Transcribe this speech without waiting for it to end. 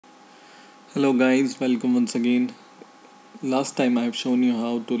Hello guys, welcome once again. Last time I've shown you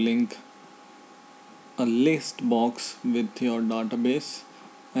how to link a list box with your database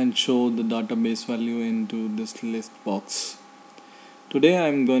and show the database value into this list box. Today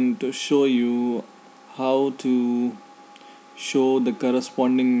I'm going to show you how to show the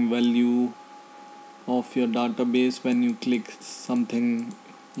corresponding value of your database when you click something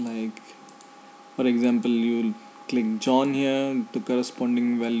like, for example, you'll click John here, the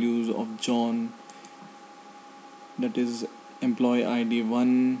corresponding values of John, that is employee ID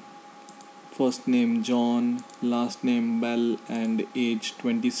 1, first name John, last name Bell, and age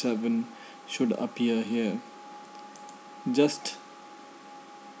 27 should appear here, just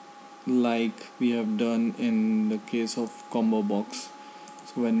like we have done in the case of combo box.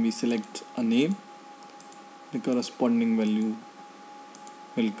 So when we select a name, the corresponding value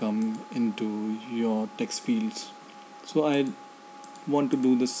will come into your text fields. So I want to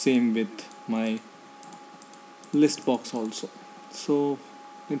do the same with my list box also. So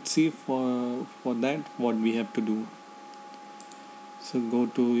let's see for that what we have to do. So go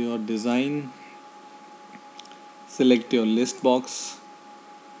to your design, select your list box,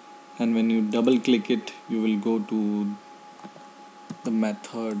 and when you double click it, you will go to the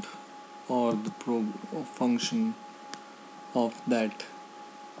method or the function of that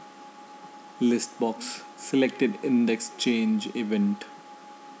list box, selected index change event.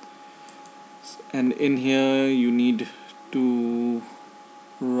 And in here you need to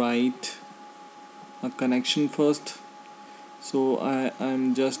write a connection first. So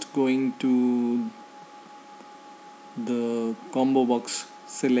I'm just going to the combo box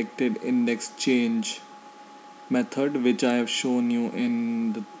selected index change method, which I have shown you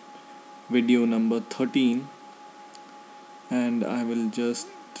in the video number 13, and I will just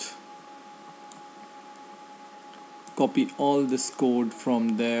copy all this code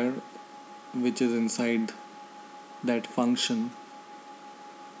from there which is inside that function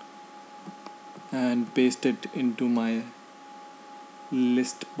and paste it into my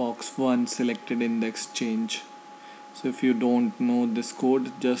list box 1 selected index change. So if you don't know this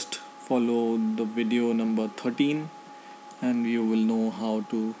code, just follow the video number 13 and you will know how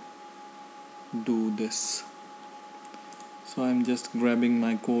to do this. So I'm just grabbing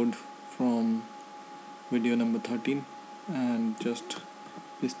my code from video number 13 and just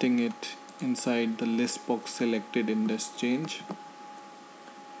pasting it inside the list box selected index change,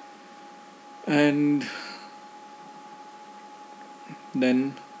 and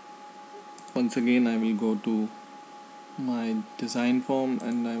then once again I will go to my design form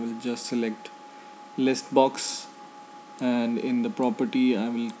and I will just select list box, and in the property I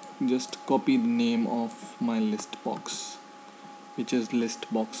will just copy the name of my list box, which is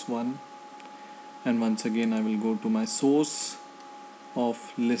list box 1, and once again I will go to my source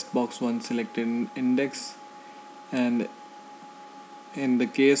of list box 1 selected index, and in the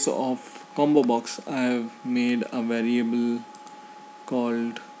case of combo box I have made a variable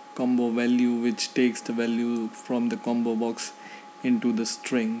called combo value, which takes the value from the combo box into the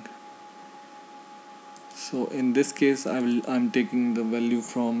string. So in this case I'm taking the value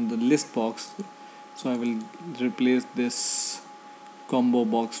from the list box, so I will replace this combo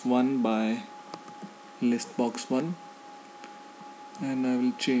box 1 by list box 1, and I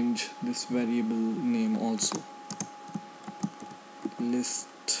will change this variable name also, list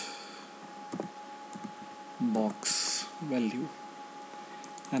box value,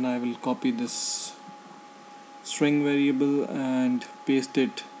 and I will copy this string variable and paste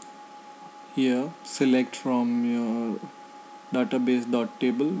it here. Select from your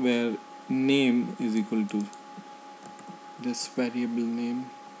database.table where name is equal to this variable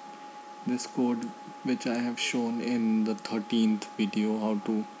name, this code which I have shown in the 13th video, how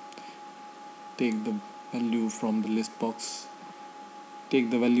to take the value from the list box, take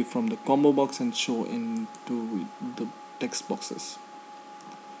the value from the combo box and show into the text boxes.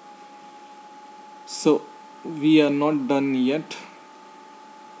 So we are not done yet,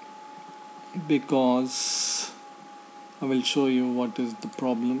 because I will show you what is the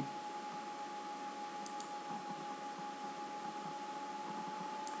problem.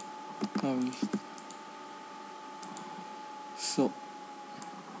 So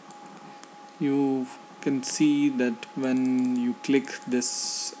you can see that when you click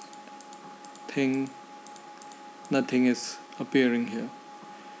this thing, nothing is appearing here,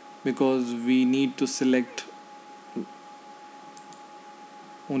 because we need to select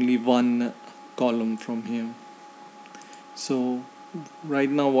only one column from here. So right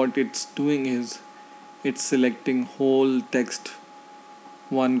now what it's doing is it's selecting whole text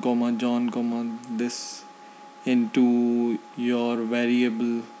 1 comma John comma this into your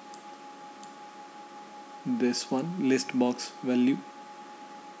variable this one list box value,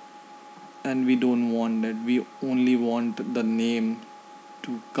 and we don't want that. We only want the name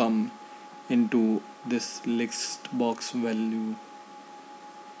to come into this list box value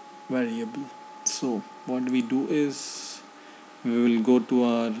variable. So what we do is we will go to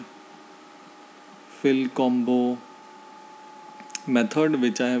our fill combo method,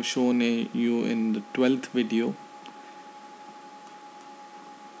 which I have shown you in the 12th video,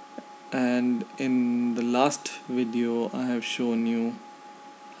 and in the last video I have shown you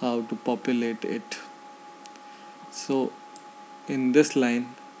how to populate it. So in this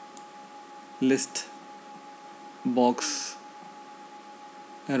line, list box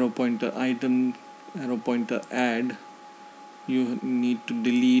arrow pointer item arrow pointer add, you need to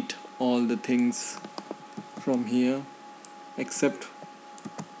delete all the things from here except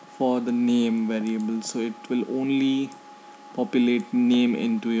for the name variable. So it will only populate name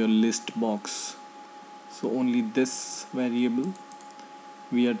into your list box. So only this variable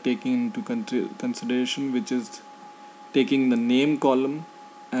we are taking into consideration, which is taking the name column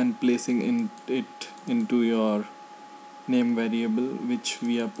and placing it into your name variable, which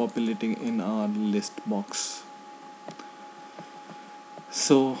we are populating in our list box.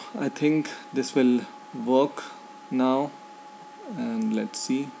 So I think this will work now, and let's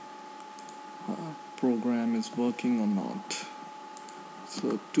see our program is working or not.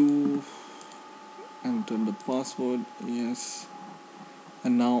 So to enter the password, yes,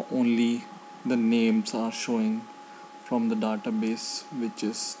 and now only the names are showing from the database, which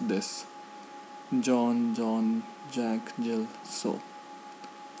is this John, Jack, Jill. So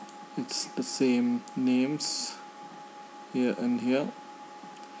it's the same names here and here,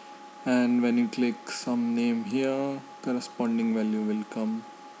 and when you click some name here, corresponding value will come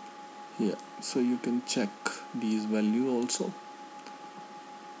here. So you can check these value also.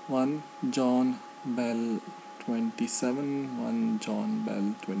 1 John Bell 27, 1 John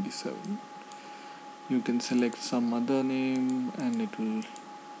Bell 27. You can select some other name and it will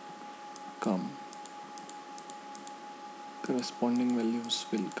come. Corresponding values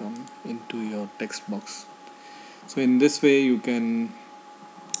will come into your text box. So in this way you can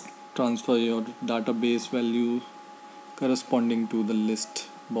transfer your database value corresponding to the list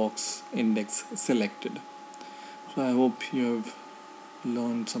box index selected. So I hope you have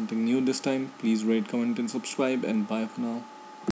learned something new this time. Please rate, comment and subscribe, and bye for now.